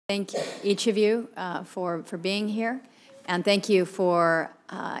Thank each of you for being here, and thank you for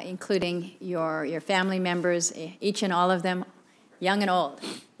including your family members, each and all of them, young and old.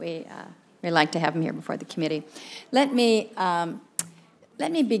 We like to have them here before the committee. Let me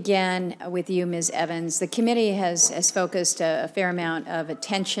begin with you, Ms. Evans. The committee has focused a fair amount of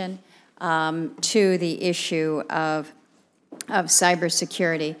attention to the issue of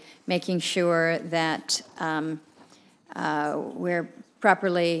cybersecurity, making sure that we're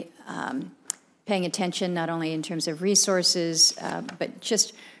properly paying attention not only in terms of resources, but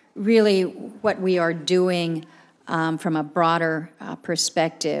just really what we are doing from a broader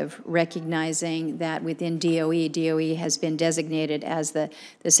perspective, recognizing that within DOE has been designated as the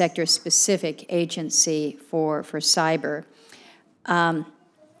sector-specific agency for cyber.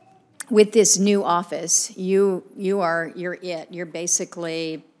 With this new office, you're it. You're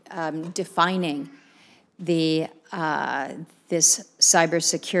basically defining the this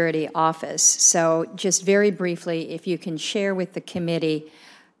cybersecurity office. So just very briefly, if you can share with the committee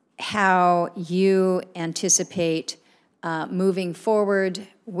how you anticipate moving forward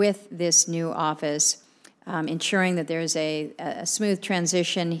with this new office, ensuring that there's a smooth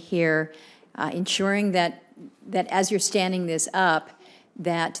transition here, ensuring that as you're standing this up,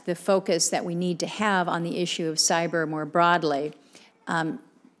 that the focus that we need to have on the issue of cyber more broadly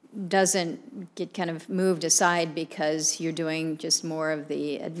doesn't get kind of moved aside because you're doing just more of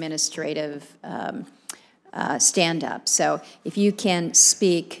the administrative stand-up. So if you can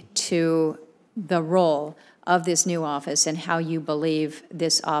speak to the role of this new office and how you believe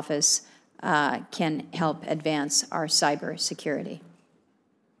this office can help advance our cyber security.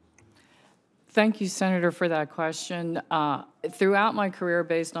 Thank you, Senator, for that question. Throughout my career,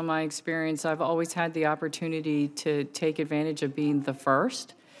 based on my experience, I've always had the opportunity to take advantage of being the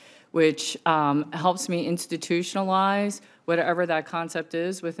first, which helps me institutionalize whatever that concept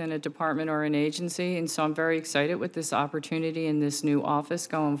is within a department or an agency. And so I'm very excited with this opportunity in this new office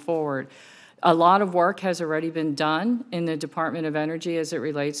going forward. A lot of work has already been done in the Department of Energy as it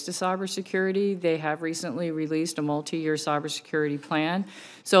relates to cybersecurity. They have recently released a multi-year cybersecurity plan.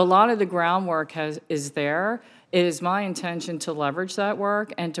 So a lot of the groundwork is there. It is my intention to leverage that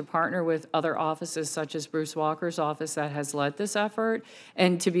work and to partner with other offices such as Bruce Walker's office that has led this effort,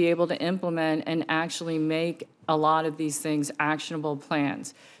 and to be able to implement and actually make a lot of these things actionable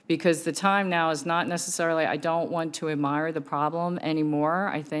plans. Because the time now is not necessarily, I don't want to admire the problem anymore.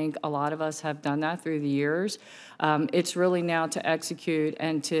 I think a lot of us have done that through the years. It's really now to execute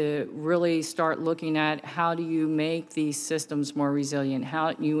and to really start looking at how do you make these systems more resilient,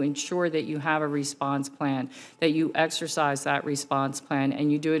 how you ensure that you have a response plan, that you exercise that response plan,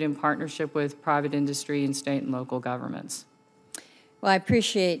 and you do it in partnership with private industry and state and local governments. Well, I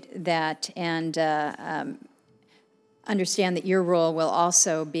appreciate that, and understand that your role will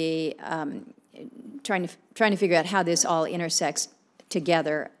also be trying to figure out how this all intersects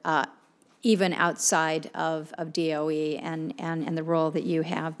together, even outside of DOE and the role that you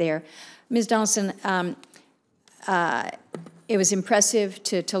have there. Ms. Donaldson, it was impressive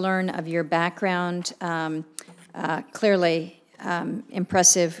to learn of your background, clearly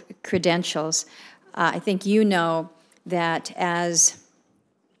impressive credentials. I think you know that as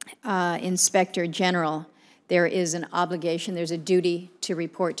Inspector General, there is an obligation, there's a duty to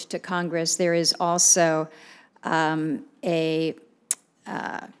report to Congress. There is also a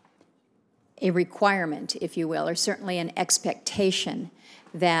requirement, if you will, or certainly an expectation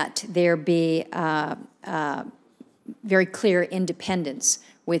that there be very clear independence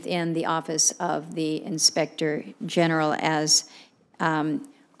within the Office of the Inspector General as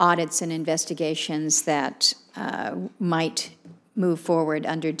audits and investigations that might move forward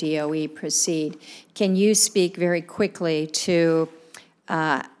under DOE proceed. Can you speak very quickly to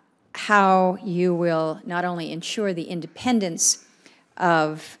how you will not only ensure the independence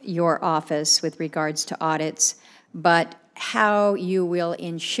of your office with regards to audits, but how you will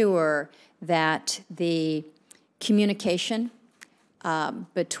ensure that the communication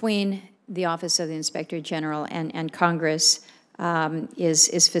between the Office of the Inspector General and Congress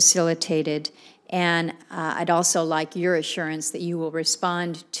is facilitated? And I'd also like your assurance that you will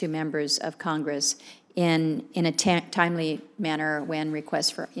respond to members of Congress in a timely manner when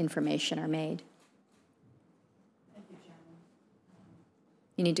requests for information are made. Thank you, Chairman.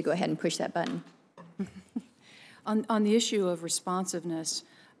 You need to go ahead and push that button. On the issue of responsiveness,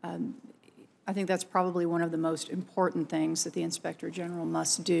 I think that's probably one of the most important things that the Inspector General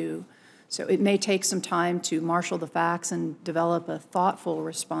must do. So it may take some time to marshal the facts and develop a thoughtful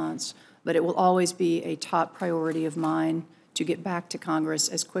response, but it will always be a top priority of mine to get back to Congress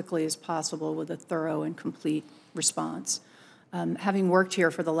as quickly as possible with a thorough and complete response. Having worked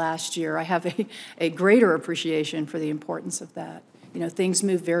here for the last year, I have a greater appreciation for the importance of that. You know, things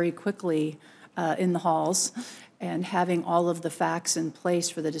move very quickly in the halls, and having all of the facts in place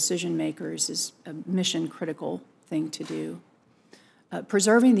for the decision makers is a mission-critical thing to do.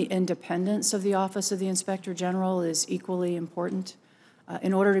 Preserving the independence of the Office of the Inspector General is equally important.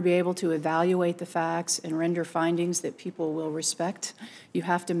 In order to be able to evaluate the facts and render findings that people will respect, you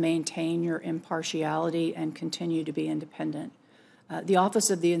have to maintain your impartiality and continue to be independent. The Office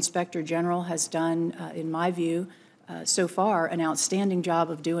of the Inspector General has done, in my view, so far, an outstanding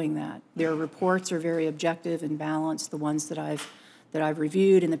job of doing that. Their reports are very objective and balanced. The ones that I've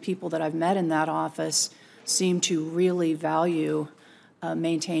reviewed, and the people that I've met in that office seem to really value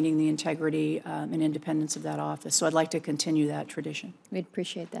maintaining the integrity and independence of that office. So I'd like to continue that tradition. We'd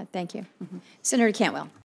appreciate that. Thank you. Senator Cantwell.